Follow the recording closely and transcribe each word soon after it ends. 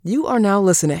You are now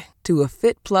listening to a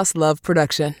Fit Plus Love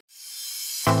production.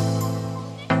 I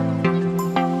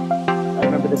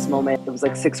remember this moment. It was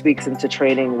like 6 weeks into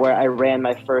training where I ran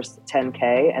my first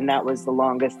 10K, and that was the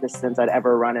longest distance I'd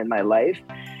ever run in my life.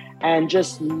 And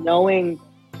just knowing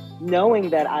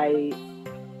that I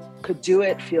could do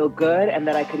it, feel good, and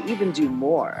that I could even do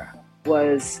more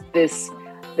was this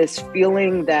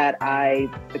feeling that I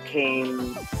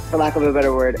became, for lack of a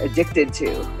better word, addicted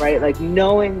to, right? Like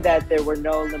knowing that there were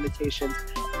no limitations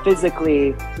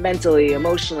physically, mentally,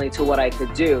 emotionally to what I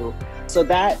could do. So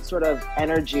that sort of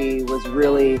energy was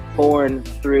really born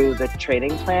through the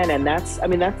training plan. And that's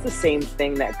the same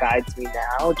thing that guides me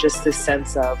now, just this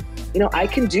sense of, I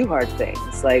can do hard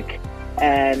things.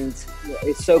 And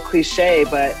it's so cliche,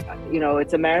 but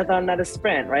it's a marathon, not a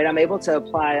sprint, right? I'm able to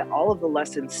apply all of the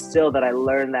lessons still that I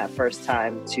learned that first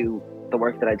time to the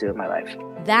work that I do in my life.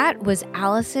 That was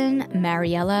Allison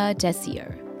Mariella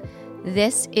Desir.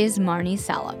 This is Marnie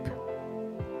Salop.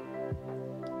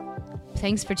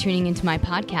 Thanks for tuning into my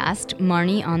podcast,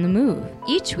 Marnie on the Move.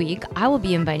 Each week, I will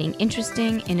be inviting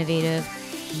interesting, innovative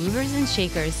movers and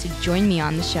shakers to join me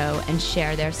on the show and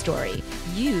share their story.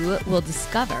 You will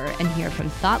discover and hear from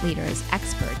thought leaders,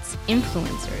 experts,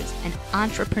 influencers, and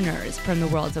entrepreneurs from the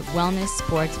worlds of wellness,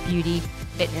 sports, beauty,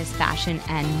 fitness, fashion,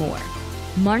 and more.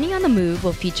 Marnie on the Move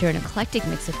will feature an eclectic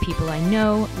mix of people I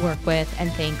know, work with,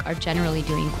 and think are generally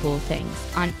doing cool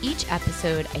things. On each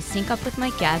episode, I sync up with my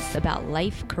guests about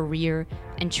life, career,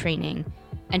 and training,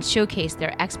 and showcase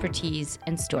their expertise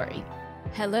and story.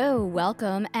 Hello,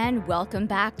 welcome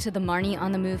back to the Marnie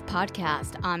on the Move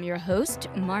podcast. I'm your host,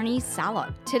 Marnie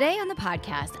Salop. Today on the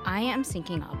podcast, I am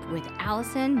syncing up with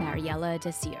Allison Mariella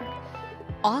Desir,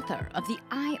 author of the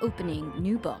eye-opening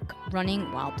new book,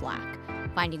 Running While Black,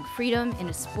 Finding Freedom in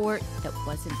a Sport That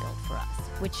Wasn't Built for Us,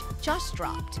 which just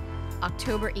dropped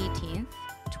October 18th,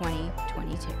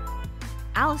 2022.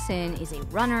 Allison is a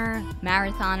runner,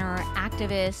 marathoner,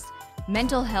 activist,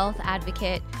 mental health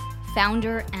advocate,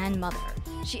 founder, and mother.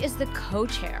 She is the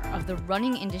co-chair of the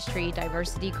Running Industry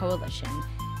Diversity Coalition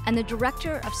and the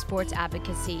director of sports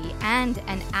advocacy and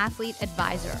an athlete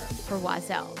advisor for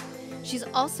Oiselle. She's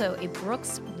also a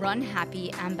Brooks Run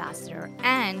Happy ambassador,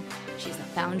 and she's the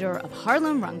founder of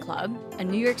Harlem Run Club, a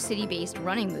New York City-based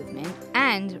running movement,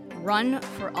 and Run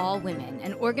for All Women,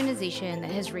 an organization that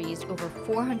has raised over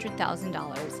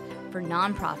 $400,000 for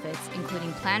nonprofits,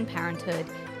 including Planned Parenthood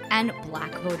and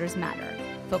Black Voters Matter,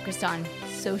 focused on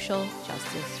social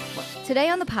justice work. Today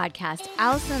on the podcast,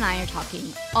 Allison and I are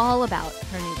talking all about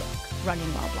her new book,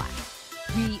 Running While Black.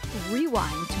 We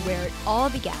rewind to where it all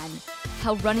began,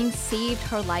 how running saved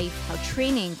her life, how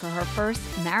training for her first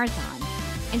marathon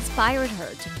inspired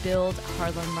her to build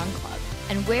Harlem Run Club,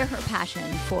 and where her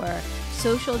passion for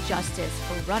social justice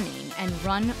for running and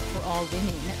Run for All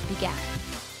Women began,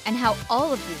 and how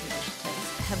all of these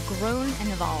initiatives have grown and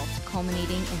evolved,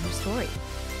 culminating in her story,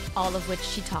 all of which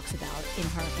she talks about in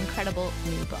her incredible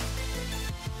new book.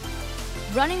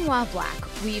 Running While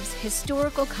Black weaves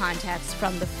historical context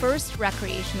from the first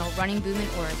recreational running boom in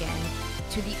Oregon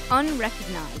to the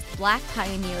unrecognized Black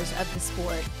pioneers of the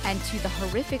sport and to the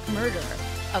horrific murder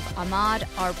of Ahmaud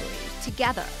Arbery,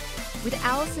 together with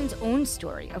Allison's own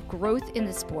story of growth in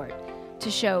the sport to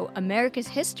show America's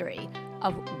history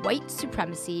of white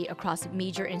supremacy across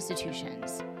major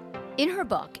institutions. In her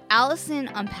book, Allison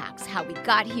unpacks how we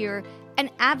got here and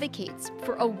advocates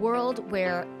for a world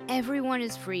where everyone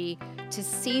is free to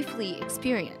safely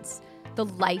experience the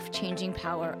life-changing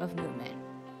power of movement.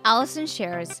 Allison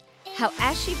shares how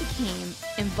as she became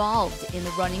involved in the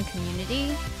running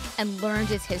community and learned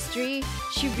its history,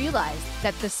 she realized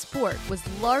that the sport was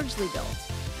largely built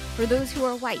for those who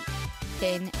are white,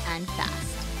 thin, and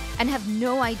fast, and have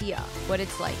no idea what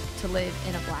it's like to live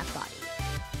in a Black body.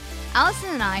 Allison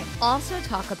and I also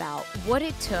talk about what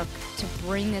it took to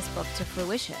bring this book to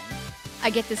fruition. I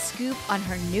get the scoop on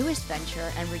her newest venture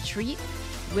and retreat,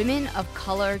 Women of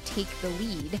Color Take the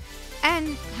Lead,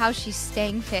 and how she's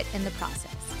staying fit in the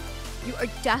process. You are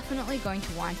definitely going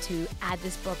to want to add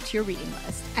this book to your reading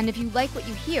list. And if you like what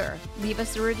you hear, leave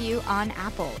us a review on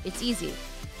Apple. It's easy.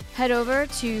 Head over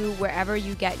to wherever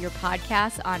you get your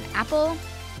podcasts on Apple.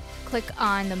 Click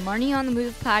on the Marnie on the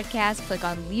Move podcast, click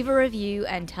on leave a review,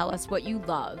 and tell us what you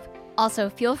love. Also,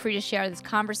 feel free to share this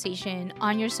conversation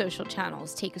on your social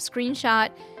channels. Take a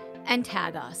screenshot and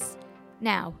tag us.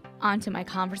 Now, on to my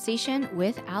conversation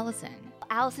with Allison.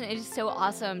 Allison, it is so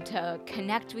awesome to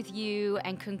connect with you,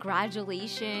 and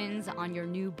congratulations on your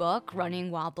new book,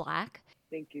 Running While Black.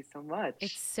 Thank you so much.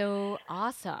 It's so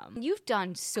awesome. You've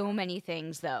done so many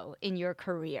things, though, in your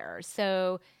career.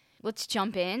 So let's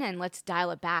jump in and let's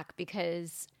dial it back,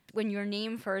 because When your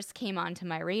name first came onto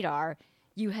my radar,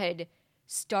 you had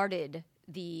started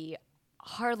the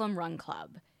Harlem Run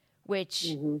Club,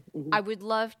 which I would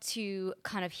love to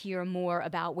kind of hear more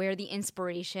about where the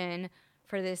inspiration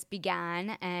for this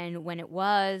began and when it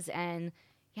was, and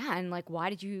like why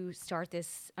did you start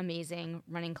this amazing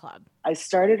running club? I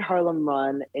started Harlem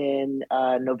Run in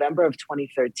November of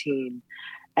 2013,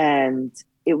 and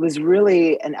it was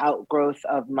really an outgrowth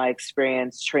of my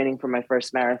experience training for my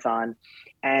first marathon,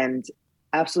 and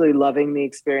absolutely loving the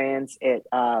experience. It's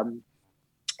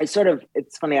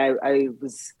funny.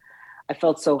 I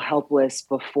felt so helpless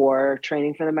before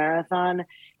training for the marathon,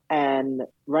 and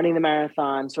running the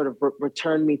marathon sort of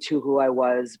returned me to who I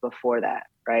was before that,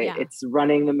 right? Yeah. It's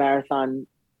running the marathon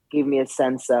gave me a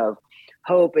sense of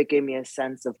hope. It gave me a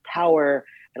sense of power.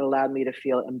 It allowed me to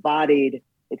feel embodied.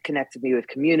 It connected me with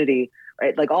community,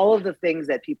 right? Like all of the things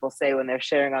that people say when they're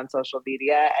sharing on social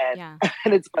media. And,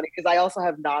 and it's funny because I also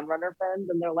have non-runner friends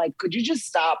and they're like, could you just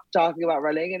stop talking about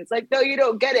running? And it's like, no, you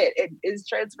don't get it. It is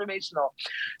transformational.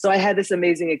 So I had this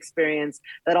amazing experience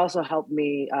that also helped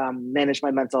me manage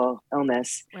my mental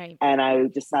illness. Right. And I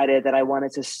decided that I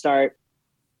wanted to start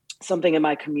something in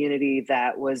my community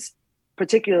that was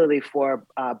particularly for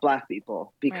Black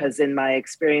people, because in my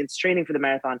experience training for the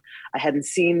marathon, I hadn't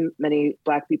seen many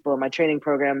Black people in my training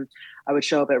program. I would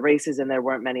show up at races and there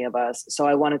weren't many of us. So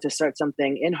I wanted to start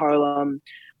something in Harlem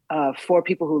for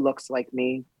people who looked like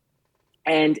me.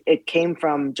 And it came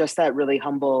from just that really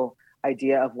humble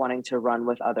idea of wanting to run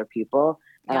with other people.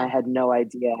 And I had no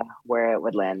idea where it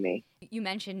would land me. You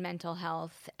mentioned mental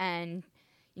health, and,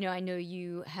 I know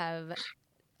you have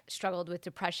struggled with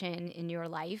depression in your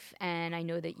life, and I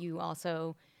know that you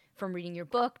also, from reading your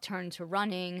book, turned to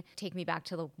running. Take me back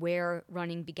to where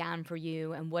running began for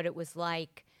you and what it was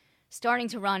like starting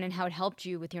to run and how it helped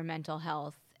you with your mental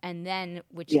health, and then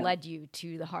which led you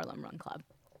to the Harlem Run Club.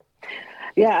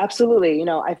 Yeah, absolutely.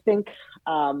 I think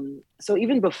so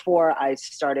even before I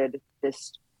started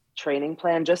this training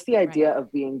plan, just the idea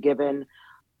of being given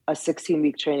a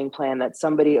 16-week training plan that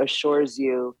somebody assures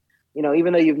you,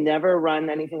 even though you've never run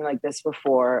anything like this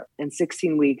before, in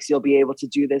 16 weeks, you'll be able to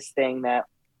do this thing that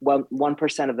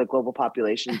 1% of the global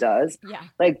population does.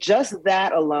 Like just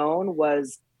that alone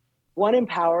was one,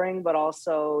 empowering, but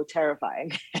also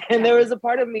terrifying. And there was a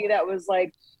part of me that was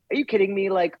like, are you kidding me?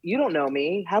 Like, you don't know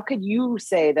me. How could you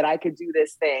say that I could do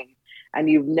this thing and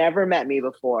you've never met me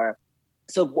before?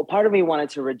 So part of me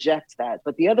wanted to reject that.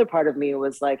 But the other part of me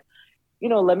was like,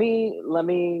 let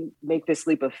me make this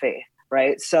leap of faith.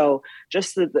 Right. So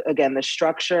just the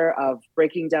structure of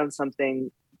breaking down something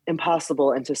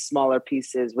impossible into smaller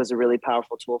pieces was a really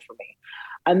powerful tool for me.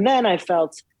 And then I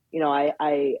felt,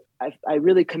 I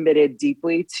really committed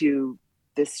deeply to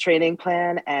this training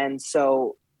plan. And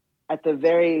so at the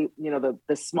very,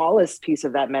 the smallest piece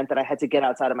of that meant that I had to get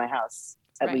outside of my house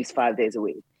at least 5 days a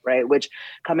week. Right. Which,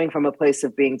 coming from a place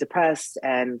of being depressed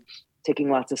and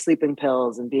taking lots of sleeping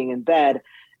pills and being in bed,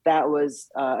 that was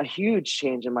a huge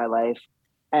change in my life.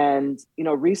 And,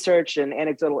 research and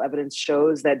anecdotal evidence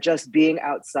shows that just being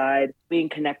outside, being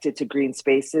connected to green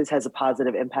spaces has a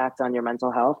positive impact on your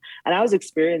mental health. And I was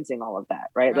experiencing all of that,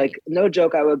 right? Like, no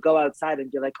joke, I would go outside and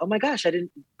be like, oh my gosh, I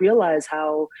didn't realize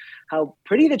how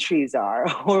pretty the trees are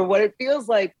or what it feels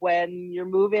like when you're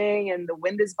moving and the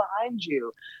wind is behind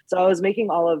you. So I was making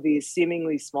all of these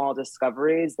seemingly small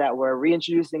discoveries that were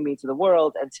reintroducing me to the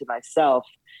world and to myself.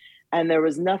 And there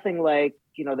was nothing like,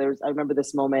 I remember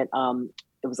this moment,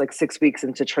 it was like 6 weeks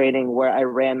into training where I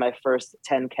ran my first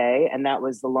 10K, and that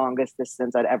was the longest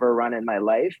distance I'd ever run in my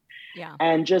life. Yeah.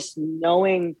 And just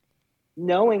knowing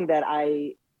that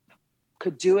I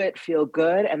could do it, feel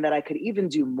good, and that I could even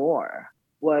do more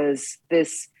was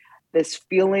this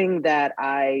feeling that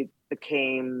I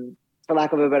became, for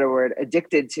lack of a better word,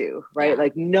 addicted to, right?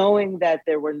 Like knowing that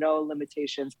there were no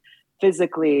limitations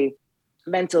physically,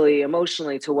 mentally,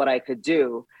 emotionally to what I could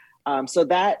do. So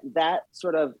that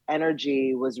sort of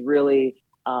energy was really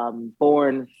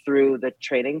born through the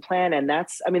training plan. And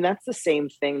that's the same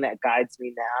thing that guides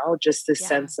me now, just this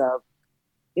sense of,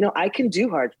 I can do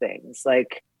hard things,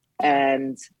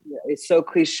 and it's so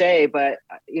cliche, but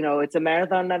it's a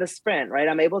marathon, not a sprint, right?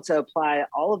 I'm able to apply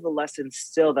all of the lessons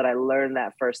still that I learned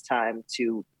that first time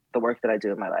to the work that I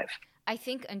do in my life. I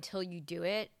think until you do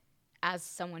it, as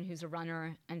someone who's a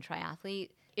runner and triathlete,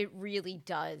 it really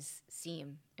does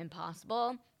seem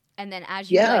impossible. And then as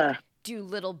you do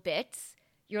little bits,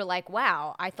 you're like,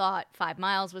 wow, I thought 5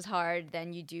 miles was hard.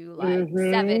 Then you do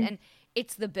 7. And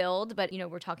it's the build, but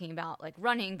we're talking about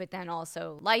running, but then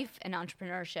also life and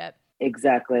entrepreneurship.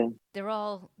 Exactly. They're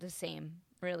all the same.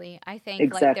 really. I think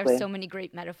like Exactly. there's so many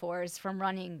great metaphors from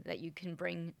running that you can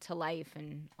bring to life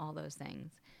and all those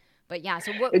things. But yeah,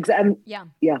 so what? Yeah.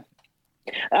 Yeah.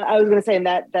 I was going to say, and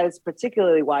that is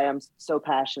particularly why I'm so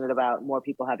passionate about more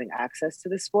people having access to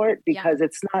the sport, because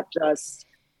it's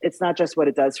not just what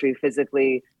it does for you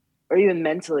physically or even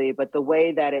mentally, but the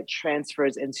way that it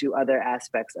transfers into other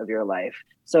aspects of your life.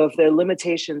 So if there are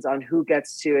limitations on who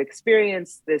gets to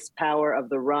experience this power of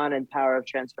the run and power of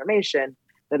transformation,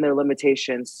 then there are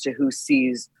limitations to who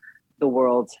sees the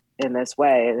world in this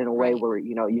way, and in a way where,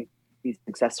 you be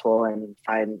successful and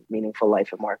find meaningful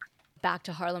life and work. Back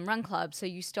to Harlem Run Club. So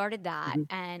you started that.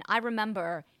 And I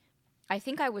remember, I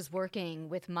think I was working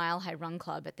with Mile High Run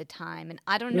Club at the time. And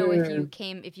I don't know if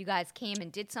you guys came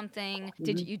and did something.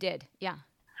 You did? Yeah.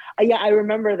 Yeah, I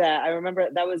remember that. I remember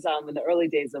that was in the early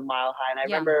days of Mile High. And I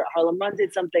remember Harlem Run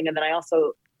did something. And then I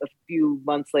also, a few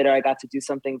months later, I got to do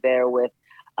something there with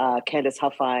Candace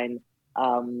Huffine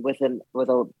with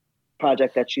a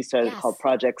project that she started called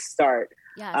Project Start.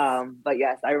 Yes. But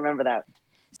yes, I remember that.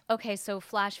 Okay, so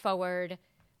flash forward,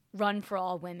 Run for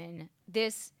All Women.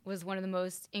 This was one of the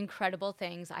most incredible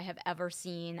things I have ever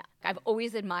seen. I've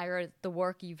always admired the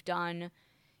work you've done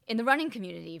in the running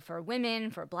community for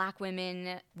women, for Black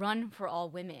women. Run for All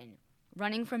Women.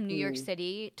 Running from New York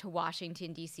City to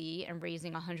Washington, D.C. and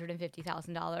raising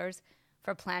 $150,000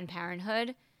 for Planned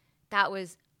Parenthood. That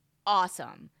was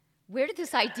awesome. Where did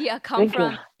this idea come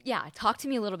from? Yeah, talk to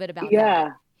me a little bit about that.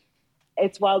 Yeah.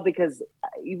 It's wild because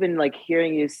even like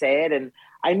hearing you say it, and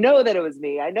I know that it was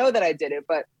me, I know that I did it,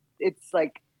 but it's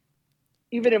like,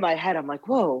 even in my head, I'm like,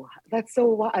 whoa, that's so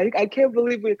wild. I can't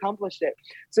believe we accomplished it.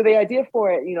 So the idea for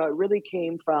it, it really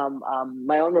came from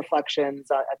my own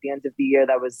reflections at the end of the year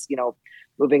that was,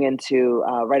 moving into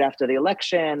right after the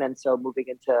election. And so moving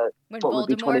into when what would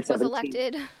be Voldemort 2017. was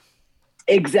elected.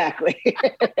 Exactly.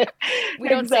 We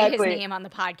don't say his name on the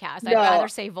podcast. I'd rather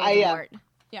say Voldemort.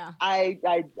 Yeah, I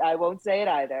won't say it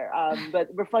either. But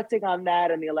reflecting on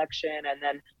that and the election, and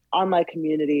then on my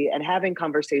community, and having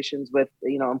conversations with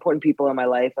important people in my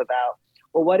life about,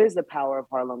 well, what is the power of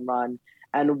Harlem Run,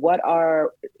 and what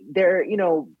are there?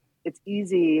 It's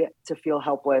easy to feel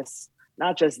helpless,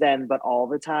 not just then, but all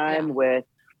the time with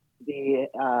the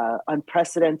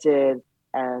unprecedented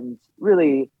and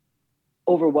really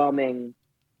overwhelming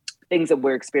things that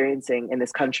we're experiencing in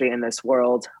this country, in this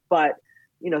world, but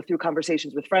through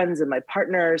conversations with friends and my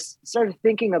partners, started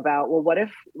thinking about, well, what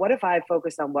if I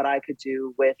focused on what I could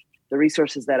do with the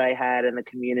resources that I had and the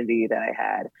community that I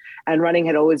had? And running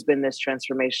had always been this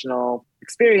transformational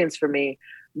experience for me.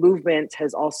 Movement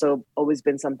has also always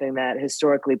been something that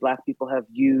historically Black people have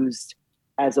used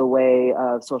as a way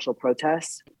of social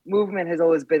protest. Movement has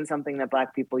always been something that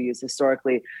Black people use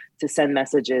historically to send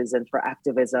messages and for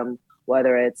activism,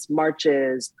 whether it's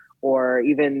marches, or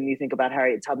even you think about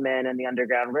Harriet Tubman and the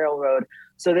Underground Railroad.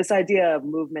 So this idea of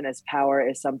movement as power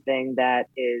is something that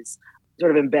is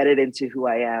sort of embedded into who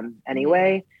I am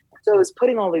anyway. So it's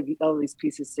putting all these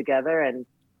pieces together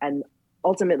and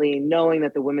ultimately knowing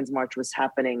that the Women's March was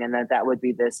happening and that would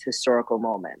be this historical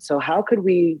moment. So how could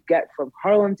we get from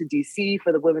Harlem to DC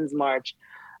for the Women's March,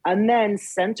 and then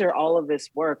center all of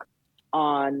this work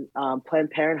on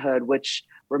Planned Parenthood, which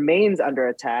remains under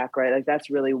attack, right? Like that's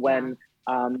really when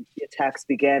the attacks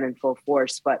began in full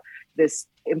force, but this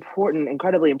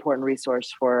incredibly important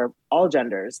resource for all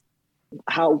genders.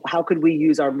 How could we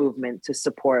use our movement to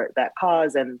support that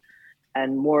cause,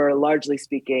 and more largely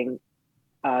speaking,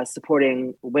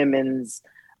 supporting women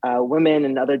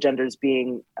and other genders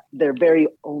being their very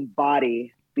own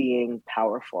body being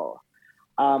powerful.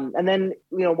 And then,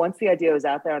 once the idea was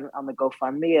out there on the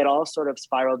GoFundMe, it all sort of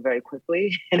spiraled very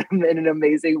quickly in an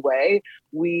amazing way.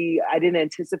 I didn't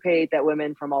anticipate that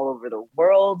women from all over the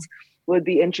world would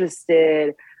be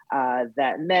interested,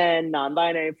 that men,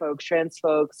 non-binary folks, trans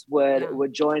folks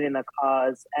would join in the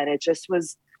cause. And it just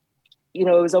was, it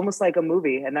was almost like a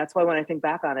movie. And that's why when I think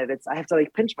back on it, I have to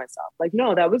pinch myself. Like,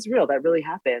 no, that was real. That really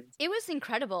happened. It was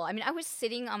incredible. I mean, I was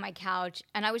sitting on my couch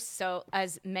and I was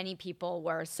as many people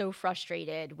were, so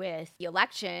frustrated with the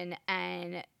election.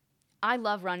 And I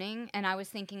love running. And I was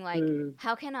thinking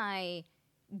how can I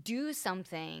do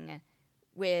something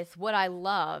with what I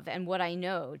love and what I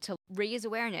know to raise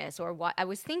awareness? Or what I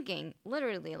was thinking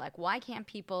literally, why can't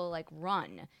people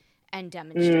run and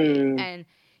demonstrate? And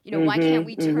why can't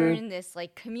we turn this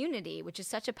community, which is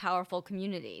such a powerful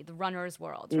community, the runner's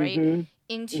world, right,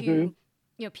 into,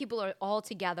 people are all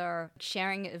together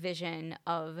sharing a vision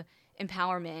of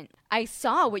empowerment. I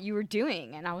saw what you were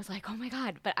doing and I was like, oh my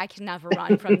God, but I can never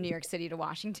run from New York City to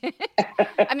Washington.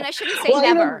 I mean, I shouldn't say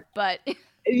never, but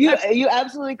You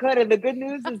absolutely could. And the good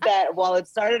news is that while it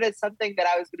started as something that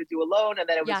I was going to do alone, and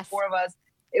then it was Yes. 4 of us,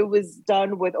 it was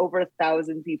done with over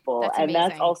 1,000 people. That's and that's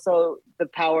amazing. also the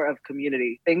power of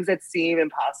community. Things that seem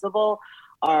impossible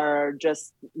are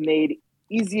just made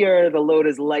easier. The load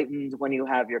is lightened when you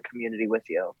have your community with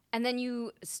you. And then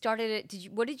you started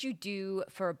it. What did you do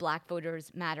for Black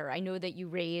Voters Matter? I know that you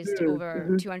raised over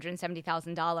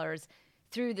 $270,000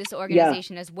 through this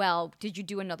organization as well. Did you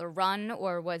do another run,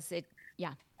 or was it?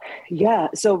 Yeah.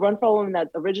 So Run for All Women, that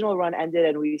original run ended,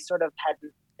 and we sort of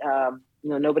hadn't,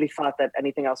 nobody thought that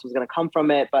anything else was going to come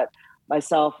from it. But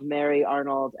myself, Mary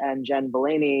Arnold, and Jen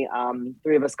Belaney,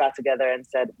 3 of us got together and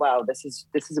said, wow, this is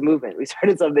a movement. We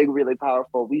started something really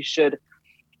powerful. We should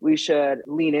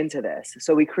lean into this.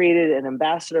 So we created an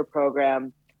ambassador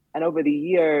program. And over the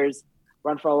years,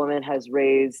 Run for All Women has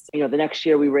raised, the next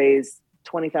year we raised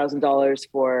 $20,000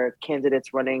 for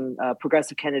candidates running,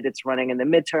 progressive candidates running in the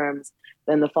midterms.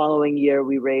 Then the following year,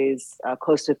 we raised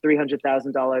close to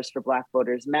 $300,000 for Black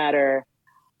Voters Matter.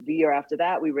 The year after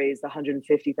that, we raised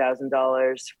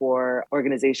 $150,000 for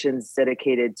organizations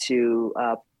dedicated to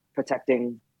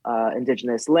protecting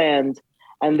Indigenous land.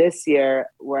 And this year,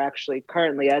 we're actually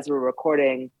currently, as we're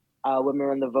recording, Women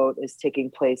Run the Vote is taking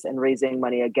place and raising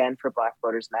money again for Black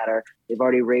Voters Matter. They've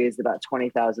already raised about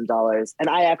 $20,000. And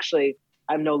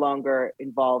I'm no longer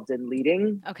involved in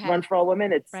leading Run for All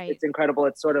Women. It's incredible.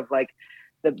 It's sort of like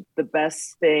the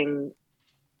best thing,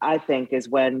 I think, is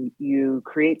when you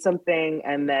create something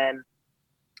and then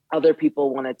other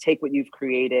people want to take what you've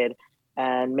created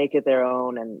and make it their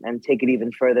own and take it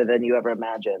even further than you ever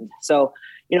imagined. So,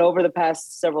 over the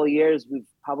past several years, we've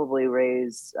probably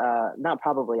raised, I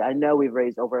know we've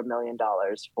raised over $1 million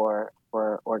for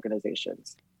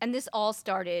organizations. And this all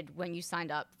started when you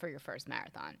signed up for your first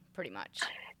marathon, pretty much.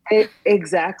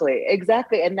 Exactly. And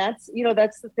that's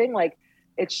the thing, like,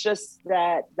 it's just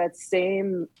that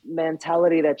same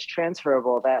mentality that's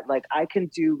transferable, that like I can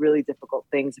do really difficult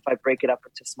things if I break it up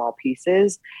into small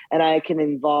pieces and I can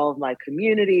involve my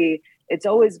community. It's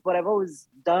always what I've always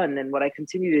done. And what I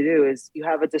continue to do is you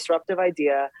have a disruptive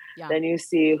idea, then you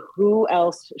see who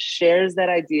else shares that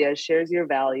idea, shares your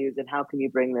values, and how can you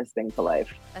bring this thing to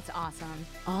life? That's awesome.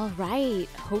 All right.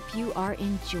 Hope you are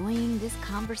enjoying this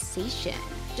conversation.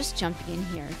 Just jumping in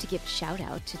here to give a shout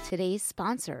out to today's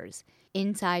sponsors.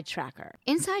 Inside Tracker.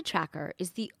 Inside Tracker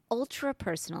is the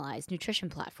ultra-personalized nutrition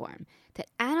platform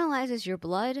that analyzes your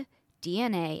blood,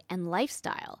 DNA, and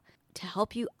lifestyle to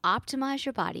help you optimize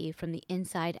your body from the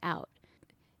inside out.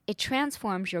 It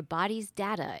transforms your body's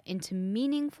data into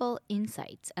meaningful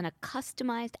insights and a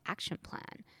customized action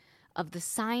plan of the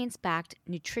science-backed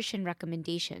nutrition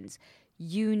recommendations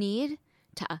you need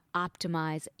to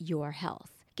optimize your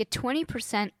health. Get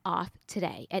 20% off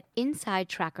today at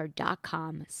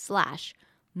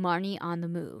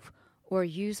insidetracker.com/MarnieOnTheMove or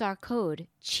use our code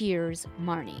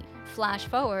CheersMarnie. Flash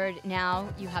forward,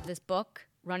 now you have this book,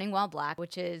 Running While Black,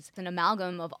 which is an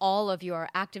amalgam of all of your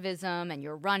activism and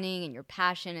your running and your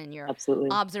passion and your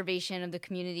observation of the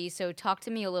community. So talk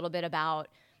to me a little bit about,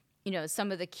 some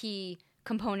of the key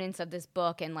components of this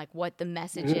book and like what the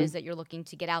message is that you're looking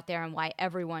to get out there and why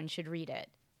everyone should read it.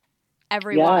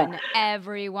 Everyone.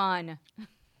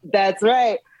 That's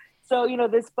right. So,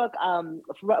 this book,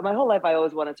 for my whole life, I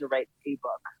always wanted to write a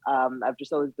book. I've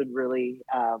just always been really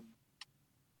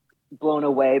blown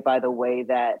away by the way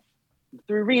that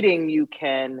through reading, you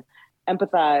can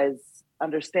empathize,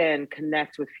 understand,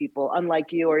 connect with people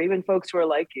unlike you, or even folks who are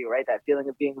like you, right? That feeling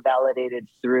of being validated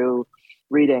through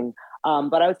reading.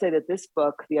 But I would say that this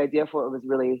book, the idea for it was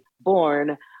really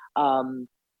born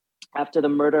after the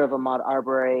murder of Ahmaud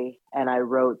Arbery, and I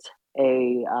wrote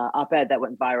a op-ed that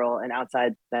went viral in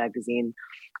Outside Magazine.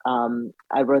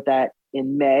 I wrote that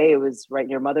in May. It was right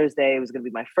near Mother's Day. It was going to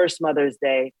be my first Mother's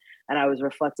Day, and I was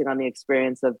reflecting on the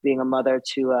experience of being a mother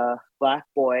to a Black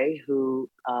boy who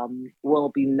will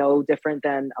be no different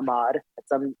than Ahmaud at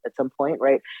some point,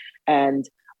 right? And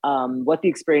what the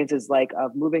experience is like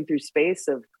of moving through space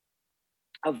of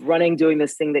running, doing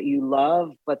this thing that you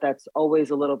love, but that's always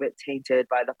a little bit tainted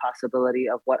by the possibility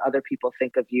of what other people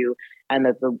think of you and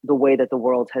the way that the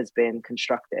world has been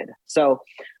constructed. So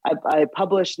I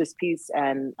published this piece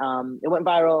and it went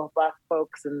viral. Black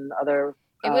folks and other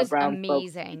it was brown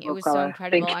amazing. Folks, it was so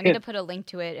incredible. I'm going to put a link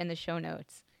to it in the show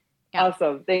notes. Yeah.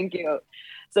 Awesome. Thank you.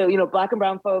 So, Black and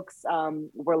brown folks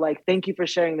were like, thank you for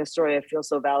sharing this story. I feel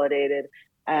so validated.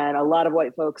 And a lot of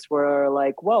white folks were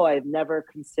like, whoa, I've never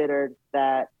considered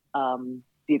that the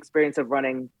experience of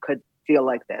running could feel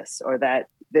like this, or that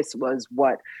this was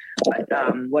what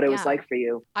it was like for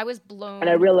you. I was blown and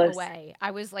I realized, away.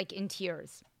 I was like in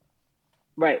tears.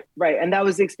 Right, right. And that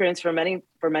was the experience for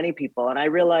many people. And I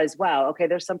realized, wow, okay,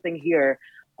 there's something here.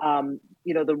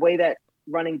 The way that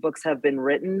running books have been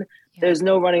written, there's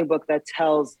no running book that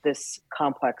tells this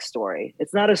complex story.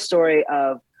 It's not a story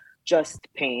of just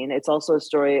pain. It's also a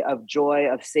story of joy,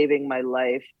 of saving my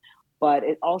life. But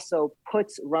it also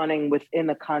puts running within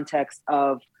the context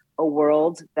of a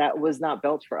world that was not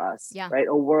built for us, right?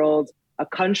 A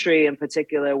country in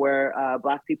particular where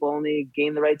Black people only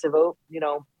gained the right to vote,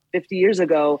 50 years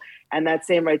ago, and that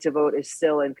same right to vote is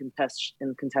still it's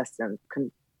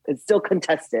still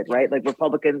contested, right? Like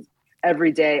Republicans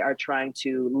every day are trying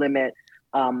to limit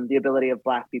the ability of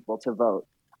Black people to vote.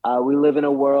 We live in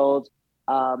a world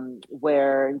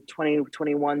where in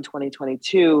 2021,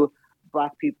 2022,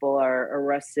 Black people are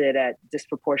arrested at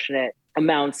disproportionate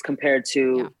amounts compared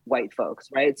to white folks,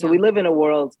 right? So we live in a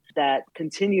world that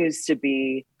continues to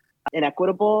be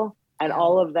inequitable, and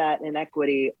all of that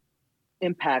inequity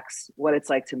impacts what it's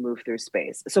like to move through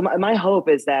space. So my hope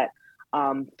is that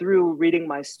through reading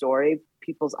my story,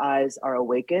 people's eyes are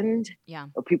awakened,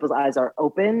 or people's eyes are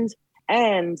opened,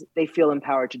 and they feel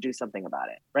empowered to do something about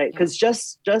it, right? Because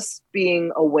just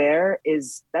being aware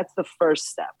that's the first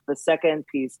step. The second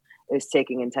piece is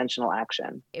taking intentional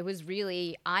action. It was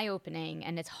really eye-opening,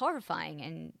 and it's horrifying.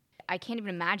 And I can't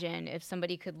even imagine if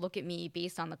somebody could look at me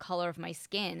based on the color of my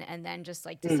skin and then just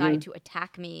like decide to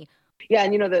attack me. Yeah,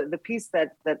 and the piece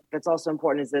that's also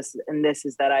important is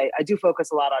that I do focus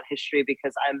a lot on history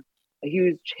because I'm a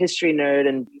huge history nerd,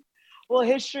 and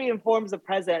history informs the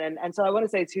present. And so I want to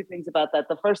say two things about that.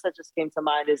 The first that just came to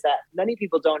mind is that many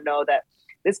people don't know that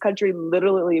this country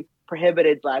literally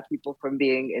prohibited Black people from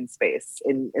being in space,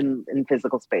 in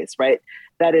physical space, right?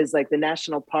 That is, like, the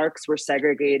national parks were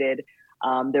segregated.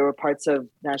 There were parts of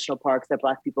national parks that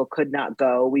Black people could not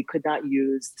go. We could not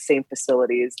use the same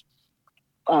facilities.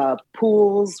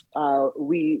 Pools,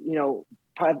 pools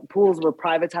were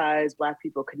privatized. Black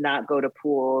people could not go to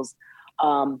pools.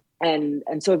 And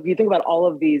so if you think about all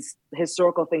of these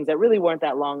historical things that really weren't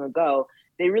that long ago,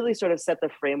 they really sort of set the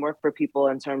framework for people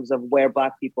in terms of where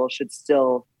Black people should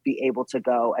still be able to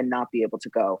go and not be able to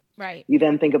go. Right. You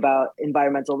then think about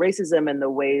environmental racism and the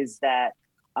ways that,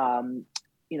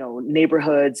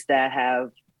 neighborhoods that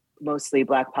have mostly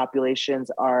Black populations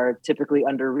are typically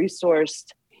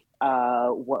under-resourced,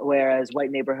 whereas white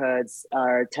neighborhoods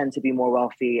tend to be more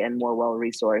wealthy and more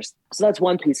well-resourced. So that's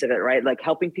one piece of it, right? Like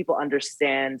helping people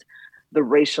understand the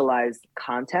racialized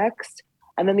context.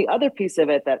 And then the other piece of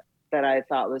it that I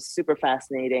thought was super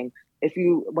fascinating,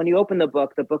 when you open the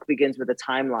book begins with a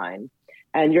timeline,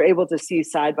 and you're able to see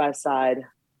side by side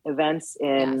events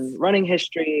in running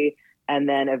history and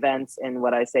then events in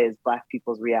what I say is Black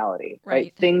people's reality,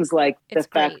 right? Things like the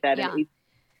fact that in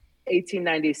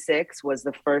 1896 was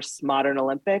the first modern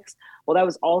Olympics. Well, that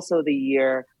was also the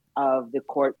year of the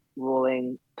court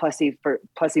ruling Plessy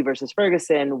versus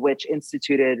Ferguson, which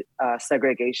instituted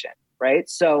segregation, right?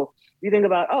 So you think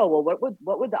about,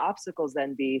 what would the obstacles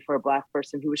then be for a Black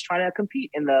person who was trying to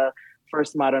compete in the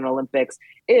first modern Olympics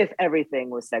if everything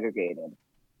was segregated?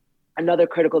 Another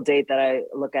critical date that I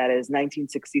look at is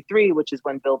 1963, which is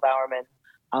when Bill Bowerman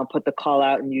put the call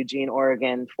out in Eugene,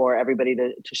 Oregon for everybody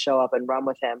to show up and run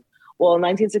with him. Well, in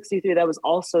 1963, that was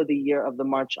also the year of the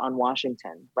March on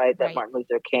Washington, right? That Martin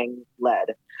Luther King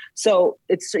led. So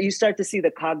you start to see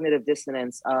the cognitive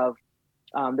dissonance of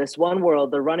this one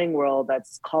world, the running world,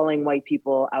 that's calling white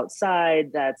people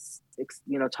outside, that's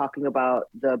talking about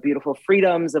the beautiful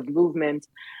freedoms of movement,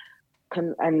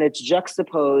 and it's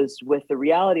juxtaposed with the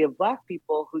reality of Black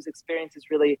people whose experience is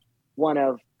really one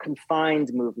of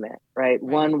confined movement, right?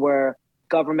 One where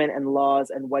government and laws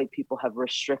and white people have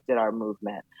restricted our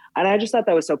movement. And I just thought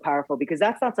that was so powerful because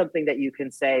that's not something that you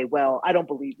can say, well, I don't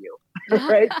believe you,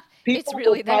 right? It's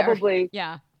really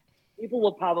People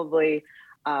will probably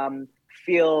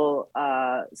feel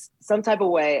some type of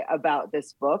way about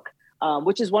this book,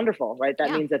 which is wonderful, right?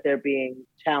 That means that they're being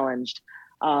challenged.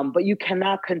 But you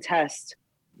cannot contest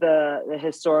the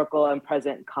historical and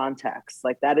present context.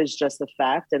 Like, that is just a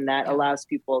fact, and that allows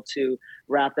people to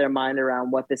wrap their mind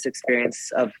around what this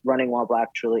experience of running while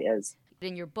Black truly is.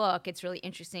 In your book, it's really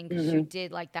interesting because you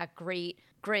did like that great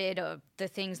grid of the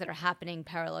things that are happening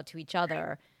parallel to each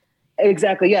other.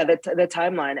 Exactly. Yeah. The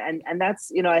timeline. And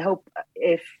that's, I hope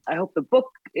the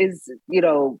book is,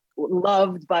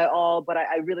 loved by all, but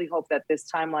I really hope that this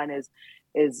timeline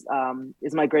is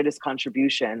my greatest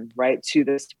contribution, right, to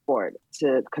the sport,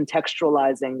 to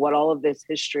contextualizing what all of this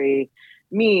history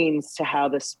means to how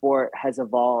the sport has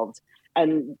evolved.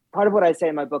 And part of what I say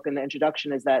in my book in the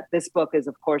introduction is that this book is,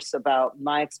 of course, about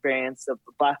my experience, of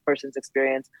a Black person's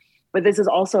experience, but this is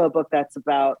also a book that's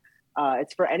about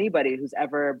It's for anybody who's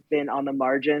ever been on the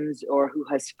margins or who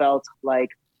has felt like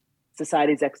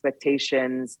society's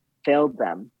expectations failed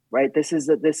them, right? This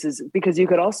is because you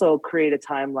could also create a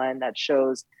timeline that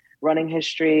shows running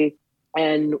history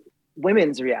and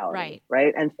women's reality,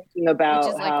 right? And thinking about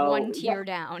which is like one tier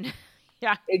down.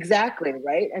 Yeah, exactly,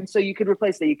 right? And so you could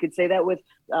replace that. You could say that with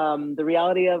the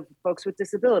reality of folks with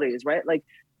disabilities, right? Like,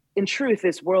 in truth,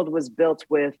 this world was built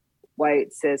with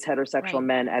white, cis, heterosexual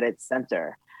men at its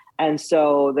center. And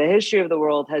so the history of the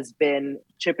world has been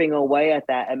chipping away at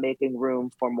that and making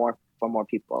room for more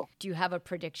people. Do you have a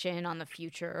prediction on the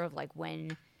future of like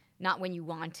when, not when you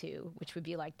want to, which would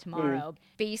be like tomorrow,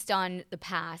 based on the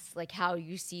past, like how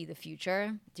you see the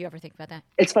future? Do you ever think about that?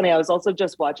 It's funny. I was also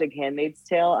just watching Handmaid's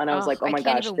Tale, and I was like, oh my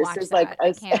gosh, this is like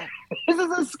this is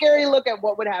a scary look at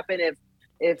what would happen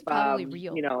if probably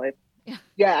real. You know,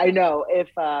 I know,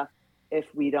 if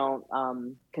we don't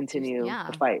continue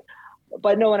the fight.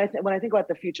 But no, when I think about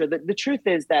the future, the truth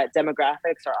is that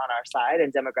demographics are on our side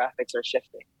and demographics are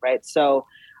shifting, right? So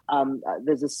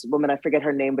there's this woman, I forget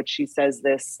her name, but she says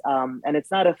this, and it's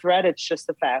not a threat, it's just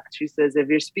a fact. She says, if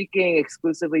you're speaking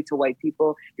exclusively to white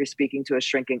people, you're speaking to a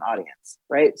shrinking audience,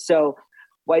 right? So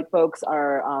white folks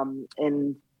are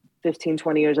in 15,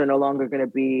 20 years are no longer going to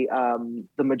be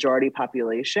the majority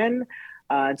population.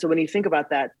 And so when you think about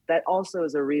that, that also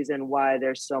is a reason why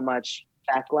there's so much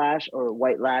backlash or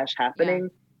white lash happening.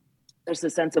 There's a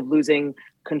sense of losing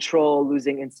control,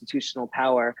 losing institutional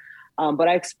power. But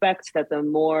I expect that the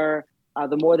more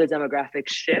the demographics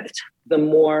shift, the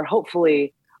more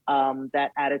hopefully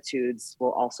that attitudes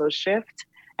will also shift.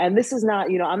 And this is not,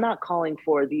 I'm not calling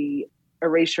for the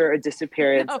erasure or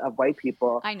disappearance of white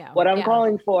people. I know. What I'm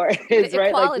calling for is the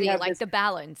equality, like the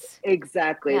balance.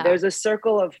 Exactly. Yeah. There's a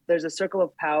circle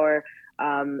of power.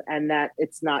 And that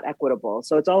it's not equitable.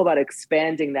 So it's all about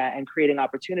expanding that and creating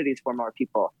opportunities for more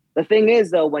people. The thing is,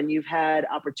 though, when you've had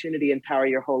opportunity and power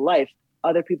your whole life,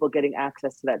 other people getting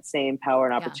access to that same power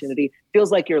and opportunity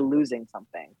feels like you're losing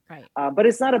something. Right. But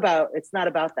it's not about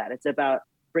that. It's about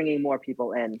bringing more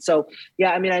people in. So,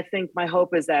 I mean, I think my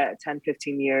hope is that 10,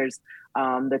 15 years,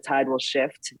 the tide will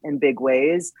shift in big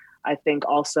ways. I think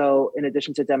also, in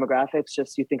addition to demographics,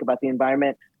 just you think about the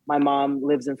environment. My mom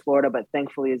lives in Florida, but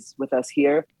thankfully is with us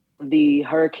here. The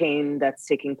hurricane that's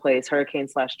taking place,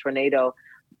 hurricane/tornado,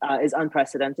 is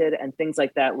unprecedented. And things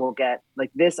like that will get, like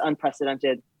this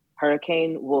unprecedented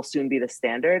hurricane will soon be the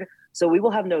standard. So we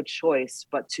will have no choice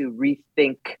but to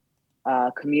rethink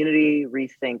community,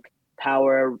 rethink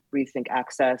power, rethink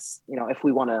access, if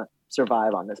we want to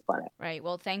survive on this planet. Right.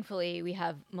 Well, thankfully, we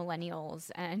have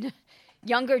millennials and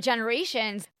younger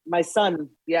generations. My son,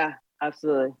 yeah,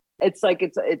 absolutely. It's like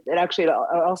it actually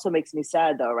also makes me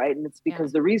sad though, right? And it's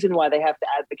because the reason why they have to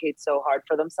advocate so hard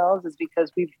for themselves is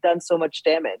because we've done so much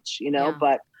damage,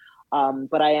 But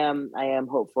I am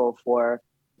hopeful for.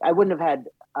 I wouldn't have had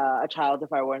a child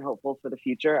if I weren't hopeful for the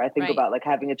future. I think about like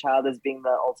having a child as being the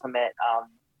ultimate,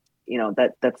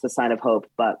 that's the sign of hope.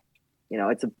 But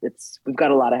we've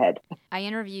got a lot ahead. I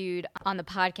interviewed on the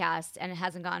podcast, and it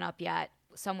hasn't gone up yet,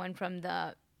 someone from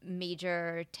the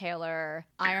Major Taylor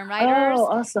Iron Riders. Oh,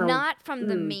 awesome. Not from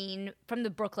from the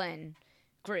Brooklyn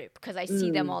group, because I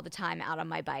see them all the time out on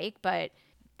my bike, but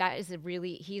he's a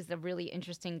really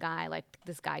interesting guy, like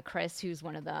this guy, Chris, who's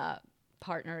one of the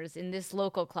partners in this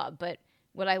local club. But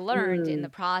what I learned in the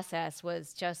process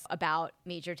was just about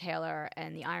Major Taylor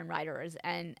and the Iron Riders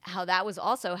and how that was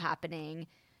also happening.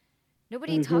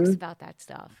 Nobody talks about that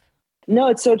stuff. No,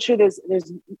 it's so true. There's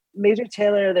Major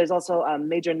Taylor. There's also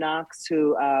Major Knox,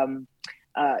 who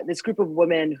this group of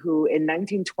women who in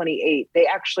 1928 they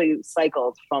actually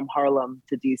cycled from Harlem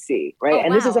to DC, right?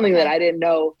 And this is something that I didn't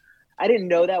know. I didn't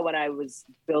know that when I was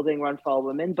building Run for All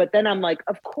Women, but then I'm like,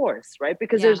 of course, right?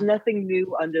 Because there's nothing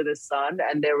new under the sun,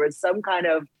 and there was some kind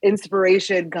of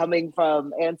inspiration coming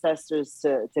from ancestors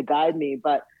to guide me.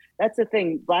 But that's the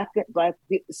thing, black.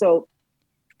 So,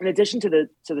 in addition to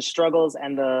the struggles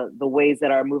and the ways that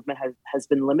our movement has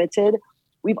been limited,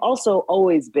 we've also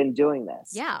always been doing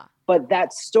this. Yeah. But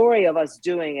that story of us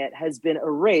doing it has been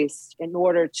erased in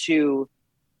order to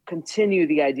continue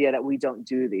the idea that we don't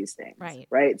do these things.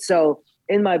 Right. So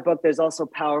in my book, there's also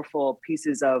powerful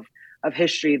pieces of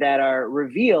history that are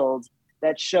revealed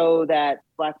that show that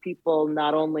Black people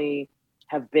not only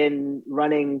have been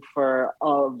running for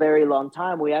a very long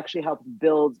time, we actually helped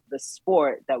build the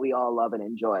sport that we all love and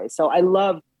enjoy. So I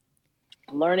love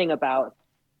learning about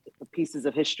pieces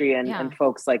of history and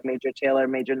folks like Major Taylor,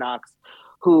 Major Knox,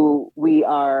 who we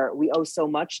owe so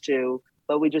much to,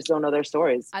 but we just don't know their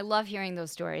stories. I love hearing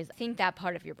those stories. I think that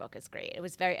part of your book is great. It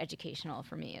was very educational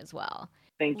for me as well.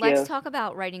 Thank you. Let's talk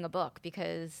about writing a book,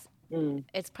 because Mm.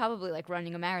 It's probably like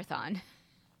running a marathon.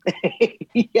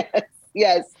 Yes,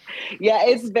 yes. Yeah,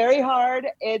 it's very hard.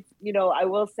 I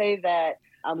will say that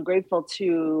I'm grateful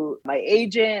to my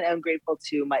agent. I'm grateful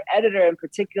to my editor in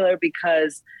particular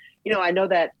because, I know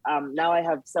that now I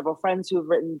have several friends who have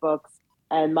written books,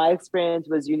 and my experience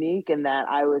was unique in that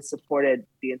I was supported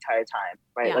the entire time,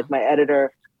 right? Yeah. Like my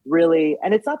editor really,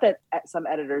 and it's not that some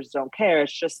editors don't care.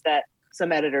 It's just that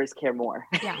some editors care more.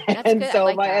 Yeah, that's And good. so I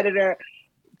like my that. editor,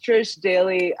 Trish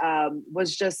Daly,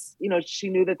 was just, she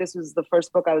knew that this was the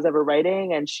first book I was ever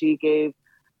writing, and she gave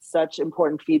such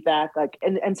important feedback. Like,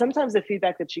 and sometimes the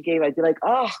feedback that she gave, I'd be like,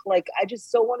 oh, like, I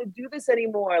just don't want to do this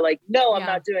anymore. Like, no, I'm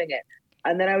not doing it.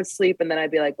 And then I would sleep, and then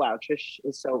I'd be like, wow, Trish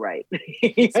is so right.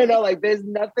 Like there's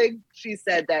nothing she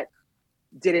said that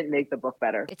didn't make the book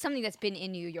better. It's something that's been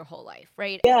in you your whole life,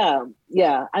 right? Yeah.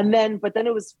 Yeah. But then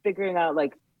it was figuring out,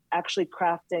 like, actually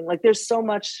crafting, like, there's so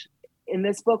much in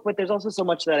this book, but there's also so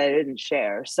much that I didn't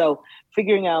share. So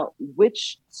figuring out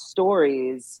which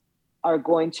stories are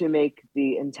going to make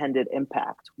the intended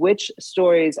impact, which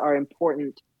stories are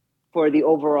important for the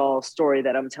overall story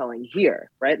that I'm telling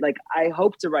here, right? Like, I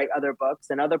hope to write other books,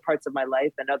 and other parts of my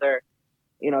life and other,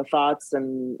 thoughts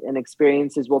and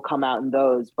experiences will come out in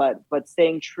those, but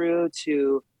staying true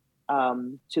to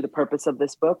the purpose of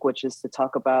this book, which is to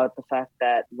talk about the fact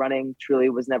that running truly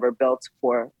was never built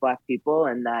for Black people,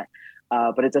 and that,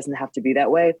 but it doesn't have to be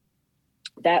that way.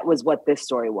 That was what this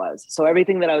story was. So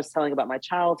everything that I was telling about my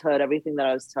childhood, everything that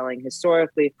I was telling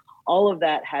historically, all of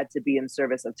that had to be in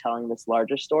service of telling this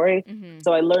larger story. Mm-hmm.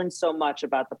 So I learned so much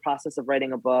about the process of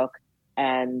writing a book,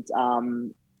 and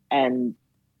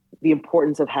the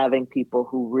importance of having people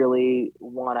who really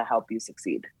want to help you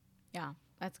succeed. Yeah,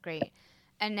 that's great.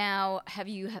 And now, have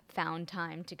you found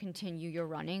time to continue your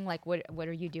running? Like, what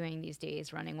are you doing these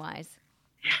days, running wise?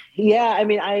 Yeah, I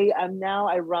mean, I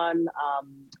run,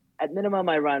 at minimum,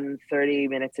 I run 30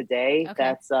 minutes a day. Okay.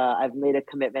 That's, I've made a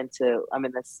commitment to, I'm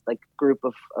in this like group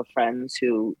of friends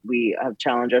who we have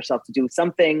challenged ourselves to do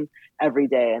something every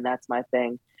day. And that's my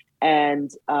thing. And,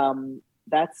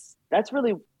 that's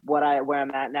really where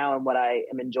I'm at now and what I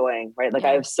am enjoying, right? Like,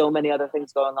 I have so many other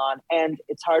things going on, and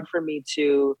it's hard for me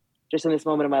to, just in this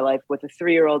moment of my life with a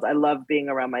 3-year-old, I love being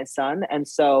around my son. And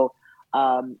so,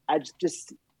 I'm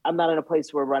not in a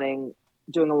place where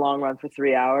doing a long run for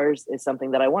 3 hours is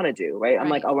something that I want to do, right? I'm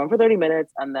like, I'll run for 30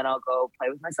 minutes and then I'll go play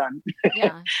with my son.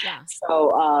 Yeah.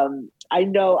 So I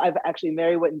know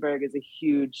Mary Wittenberg is a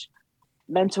huge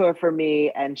mentor for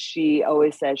me. And she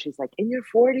always says, she's like, in your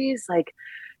 40s, like,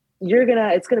 you're going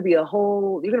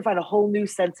to find a whole new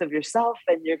sense of yourself,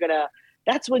 and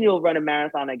that's when you'll run a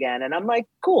marathon again. And I'm like,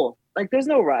 cool. Like, there's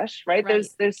no rush, right?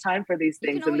 There's time for these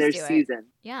things, and there's season.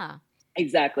 Yeah.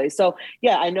 Exactly. So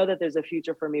yeah, I know that there's a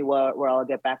future for me where I'll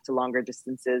get back to longer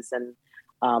distances, and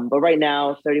but right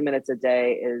now 30 minutes a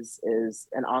day is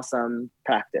an awesome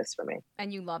practice for me.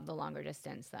 And you love the longer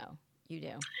distance, though. You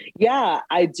do. Yeah,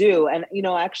 I do. And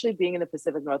actually being in the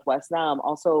Pacific Northwest now, I'm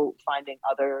also finding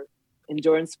other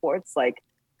endurance sports like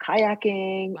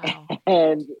kayaking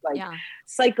and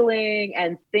cycling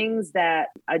and things that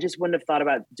I just wouldn't have thought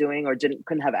about doing or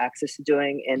couldn't have access to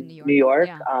doing in New York.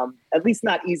 Yeah. At least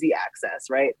not easy access,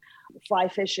 right? Fly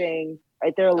fishing,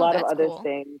 right? There are a lot of other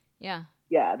things. Yeah.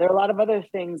 Yeah. There are a lot of other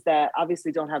things that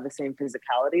obviously don't have the same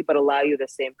physicality, but allow you the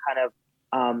same kind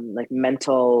of like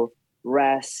mental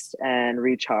rest and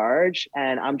recharge.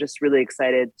 And I'm just really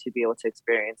excited to be able to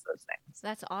experience those things.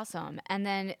 That's awesome. And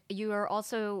then you are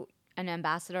also an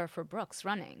ambassador for Brooks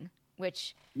Running,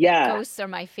 which Ghosts are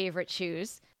my favorite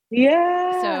shoes.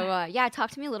 Yeah. So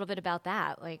talk to me a little bit about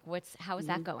that. Like, how is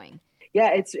that going?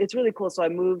 Yeah, it's really cool. So I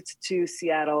moved to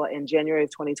Seattle in January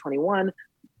of 2021,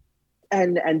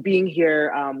 and being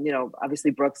here,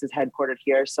 obviously Brooks is headquartered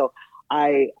here. So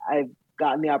I've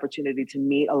gotten the opportunity to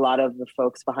meet a lot of the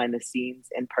folks behind the scenes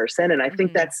in person. And I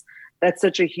think that's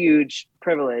such a huge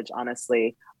privilege,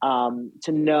 honestly,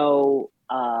 to know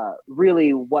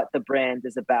really what the brand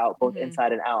is about, both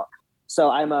inside and out. So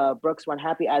I'm a Brooks Run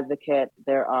Happy advocate.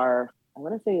 There are,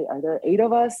 are there 8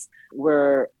 of us?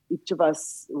 Where each of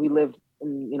us, we live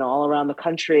in, all around the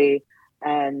country.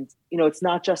 And, it's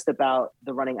not just about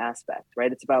the running aspect,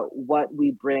 right? It's about what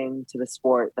we bring to the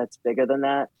sport that's bigger than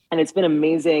that. And it's been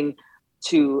amazing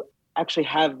to actually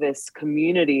have this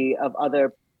community of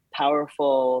other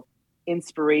powerful,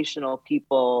 inspirational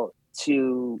people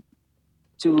to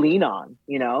lean on,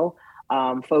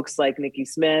 folks like Nikki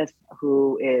Smith,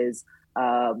 who is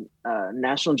a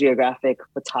National Geographic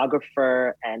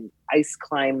photographer and ice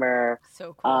climber.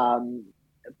 So cool.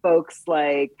 Folks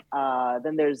like,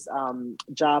 then there's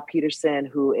Ja Peterson,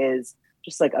 who is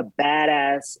just like a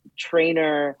badass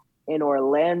trainer in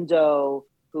Orlando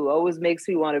who always makes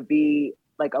me want to be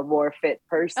like a more fit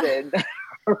person,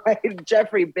 right?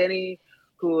 Jeffrey Binney,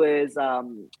 who is a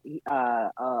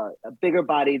bigger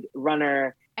bodied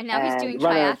runner. And now he's doing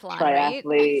triathlon, right?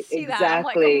 I see that. I'm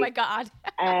like, oh my God.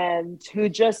 And who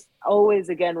just always,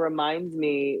 again, reminds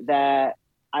me that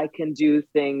I can do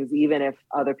things even if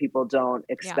other people don't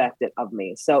expect it of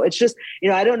me. So it's just,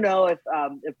 I don't know if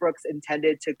Brooks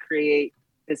intended to create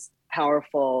this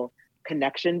powerful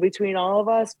connection between all of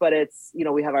us, but it's,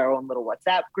 we have our own little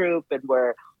WhatsApp group, and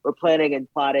we're planning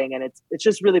and plotting, and it's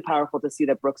just really powerful to see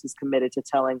that Brooks is committed to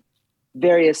telling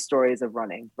various stories of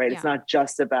running, right? Yeah. It's not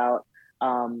just about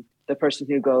the person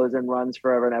who goes and runs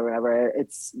forever and ever and ever.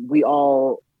 It's, we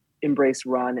all embrace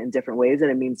run in different ways,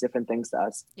 and it means different things to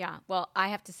us. Yeah. Well, I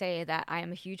have to say that I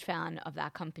am a huge fan of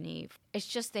that company. It's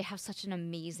just, they have such an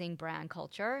amazing brand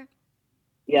culture.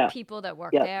 Yeah. The people that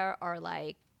work there are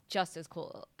like just as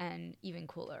cool and even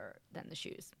cooler than the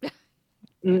shoes.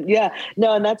 Yeah.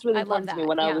 No, and that's really fun to me.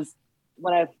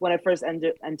 When I first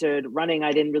entered running,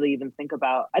 I didn't really even think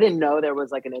about, I didn't know there was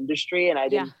like an industry, and I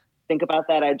didn't think about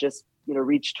that. I just,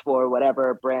 reached for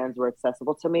whatever brands were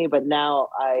accessible to me. But now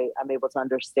I'm able to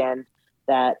understand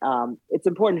that it's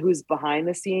important who's behind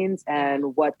the scenes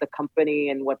and what the company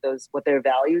and what their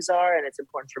values are. And it's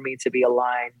important for me to be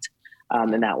aligned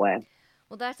in that way.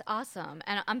 Well, that's awesome.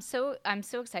 And I'm so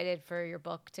excited for your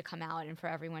book to come out and for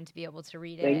everyone to be able to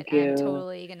read it. Thank you. I'm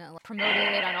totally going to promote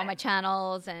it on all my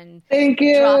channels and Thank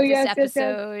you. Drop this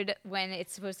episode when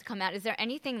it's supposed to come out. Is there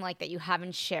anything like that you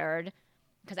haven't shared?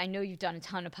 Because I know you've done a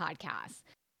ton of podcasts.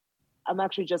 I'm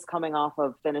actually just coming off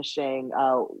of finishing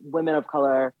Women of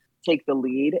Color Take the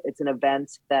Lead. It's an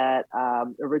event that a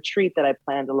retreat that I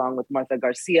planned along with Martha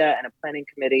Garcia and a planning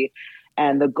committee.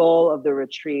 And the goal of the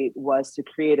retreat was to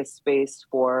create a space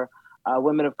for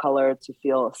women of color to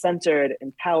feel centered,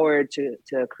 empowered,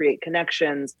 to create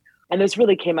connections. And this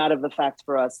really came out of the fact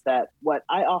for us that what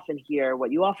you often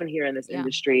hear in this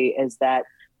industry is that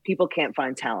people can't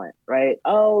find talent, right?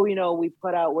 Oh,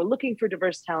 we're looking for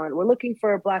diverse talent. We're looking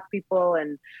for Black people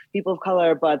and people of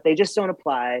color, but they just don't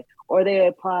apply, or they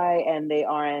apply and they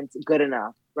aren't good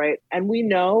enough, right? And we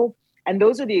know, and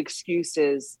those are the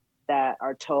excuses that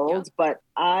are told. Yeah. But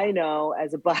I know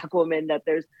as a Black woman that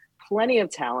there's plenty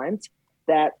of talent,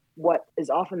 that what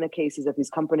is often the case is that these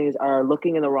companies are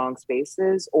looking in the wrong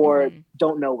spaces or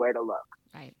don't know where to look.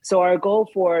 Right. So our goal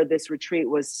for this retreat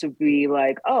was to be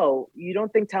like, oh, you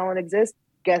don't think talent exists?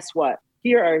 Guess what?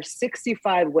 Here are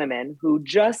 65 women who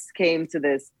just came to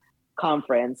this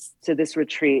conference, to this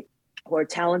retreat, who are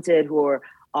talented, who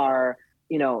are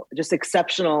just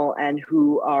exceptional, and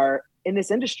who are in this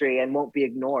industry and won't be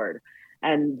ignored.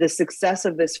 And the success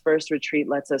of this first retreat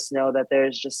lets us know that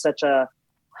there's just such a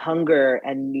hunger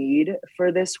and need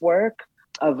for this work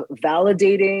of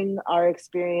validating our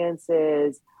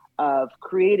experiences, of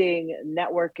creating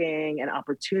networking and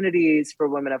opportunities for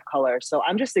women of color. So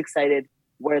I'm just excited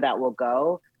where that will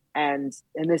go. And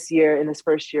in this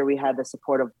first year, we had the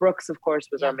support of Brooks, of course,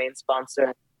 was our main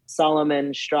sponsor,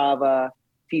 Solomon, Strava,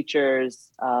 Features,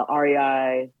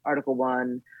 REI, Article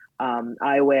One,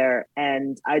 Eyewear.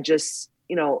 And I just,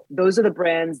 those are the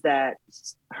brands that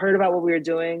heard about what we were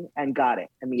doing and got it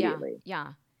immediately.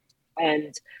 Yeah.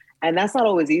 And that's not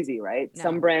always easy, right? No.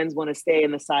 Some brands want to stay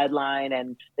in the sideline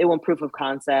and they want proof of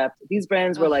concept. These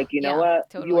brands were like, you know what?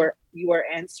 Totally. You are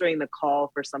answering the call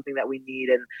for something that we need.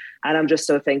 And I'm just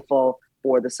so thankful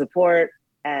for the support.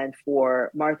 And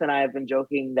for Martha and I have been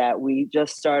joking that we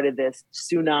just started this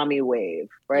tsunami wave,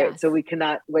 right? Yes. So we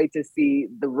cannot wait to see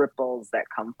the ripples that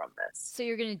come from this. So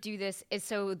you're going to do this.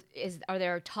 Are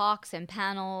there talks and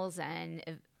panels and...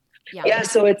 Yeah,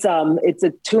 so it's a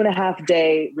 2.5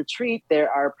 day retreat. There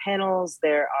are panels,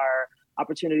 there are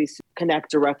opportunities to connect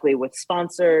directly with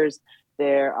sponsors.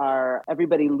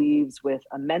 Everybody leaves with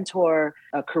a mentor,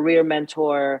 a career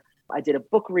mentor. I did a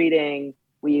book reading.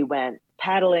 We went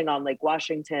paddling on Lake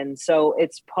Washington. So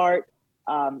it's part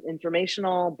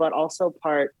informational, but also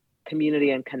part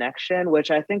community and connection, which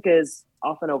I think is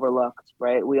often overlooked,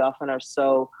 right? We often are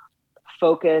so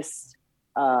focused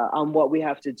on what we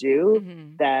have to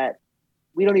do that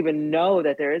we don't even know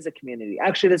that there is a community.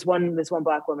 Actually, this one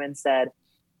Black woman said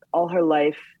all her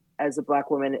life as a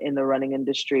Black woman in the running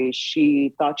industry,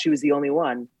 she thought she was the only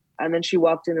one. And then she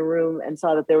walked in a room and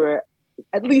saw that there were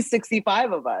at least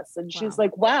 65 of us. And she's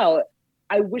like, wow,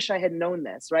 I wish I had known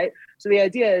this, right? So the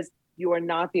idea is you are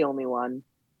not the only one.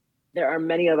 There are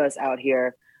many of us out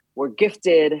here. We're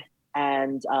gifted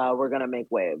and we're going to make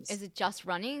waves. Is it just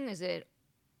running? Is it...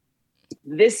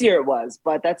 This year it was,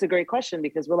 but that's a great question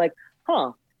because we're like,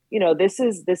 this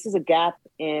is a gap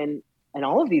in in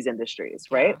all of these industries,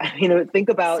 right? You know, think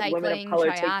about cycling, women of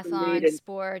color triathlon, taking lead in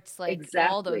sports, like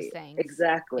exactly, all those things.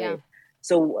 Exactly. Yeah.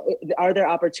 So are there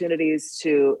opportunities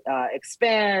to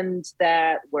expand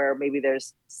that, where maybe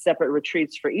there's separate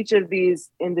retreats for each of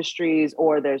these industries,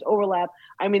 or there's overlap?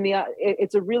 I mean,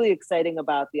 it's a really exciting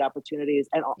about the opportunities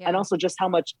and also just how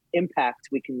much impact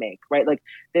we can make, right? Like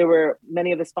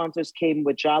many of the sponsors came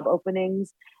with job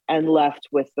openings and left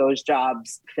with those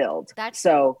jobs filled. That's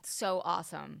so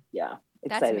awesome. Yeah.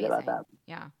 Excited about that.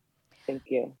 Yeah. Thank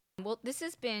you. Well, this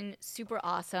has been super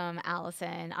awesome,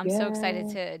 Allison. I'm so excited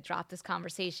to drop this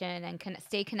conversation and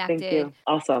stay connected. Thank you.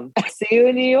 Awesome. See you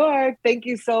in New York. Thank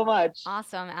you so much.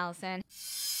 Awesome, Allison.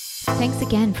 Thanks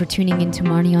again for tuning into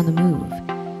Marnie on the Move.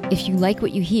 If you like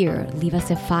what you hear, leave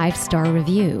us a 5-star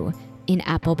review in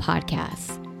Apple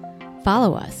Podcasts.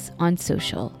 Follow us on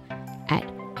social at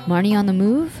Marnie on the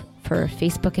Move for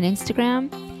Facebook and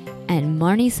Instagram, and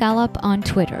Marnie Salop on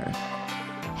Twitter.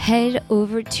 Head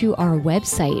over to our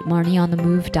website,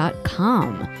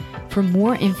 marnieonthemove.com, for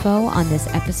more info on this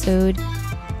episode,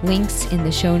 links in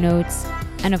the show notes,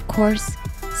 and of course,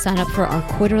 sign up for our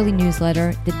quarterly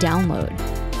newsletter, The Download,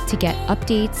 to get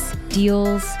updates,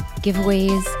 deals,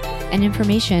 giveaways, and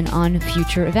information on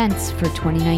future events for 2019.